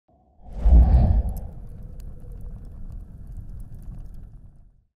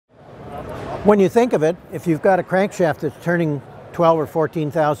When you think of it, if you've got a crankshaft that's turning 12 or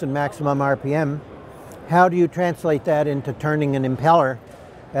 14,000 maximum RPM, how do you translate that into turning an impeller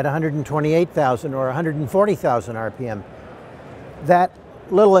at 128,000 or 140,000 RPM? That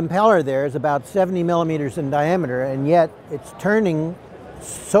little impeller there is about 70 millimeters in diameter, and yet it's turning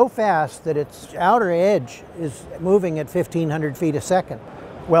so fast that its outer edge is moving at 1,500 feet a second.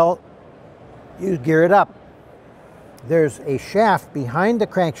 Well, you gear it up. There's a shaft behind the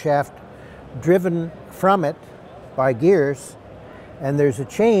crankshaft driven from it by gears, and there's a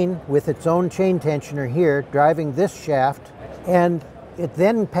chain with its own chain tensioner here driving this shaft, and it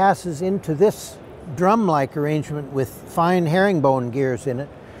then passes into this drum-like arrangement with fine herringbone gears in it,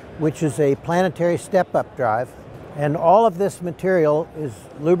 which is a planetary step-up drive. And all of this material is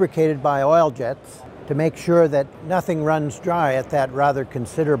lubricated by oil jets to make sure that nothing runs dry at that rather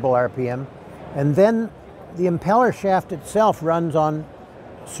considerable RPM. And then the impeller shaft itself runs on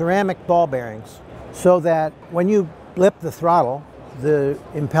ceramic ball bearings, so that when you blip the throttle, the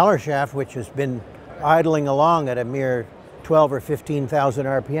impeller shaft, which has been idling along at a mere 12 or 15,000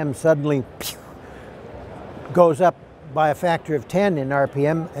 RPM, suddenly goes up by a factor of 10 in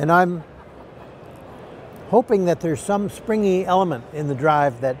RPM, and I'm hoping that there's some springy element in the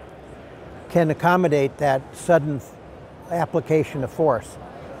drive that can accommodate that sudden application of force.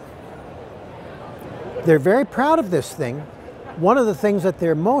 They're very proud of this thing. One of the things that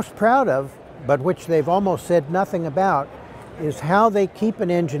they're most proud of, but which they've almost said nothing about, is how they keep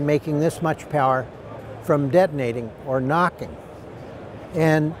an engine making this much power from detonating or knocking.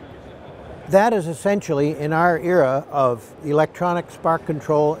 And that is essentially, in our era of electronic spark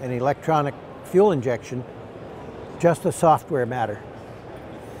control and electronic fuel injection, just a software matter.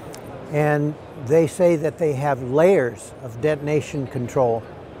 And they say that they have layers of detonation control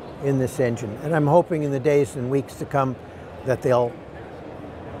in this engine. And I'm hoping in the days and weeks to come that they'll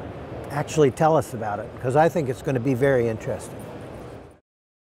actually tell us about it, because I think it's going to be very interesting.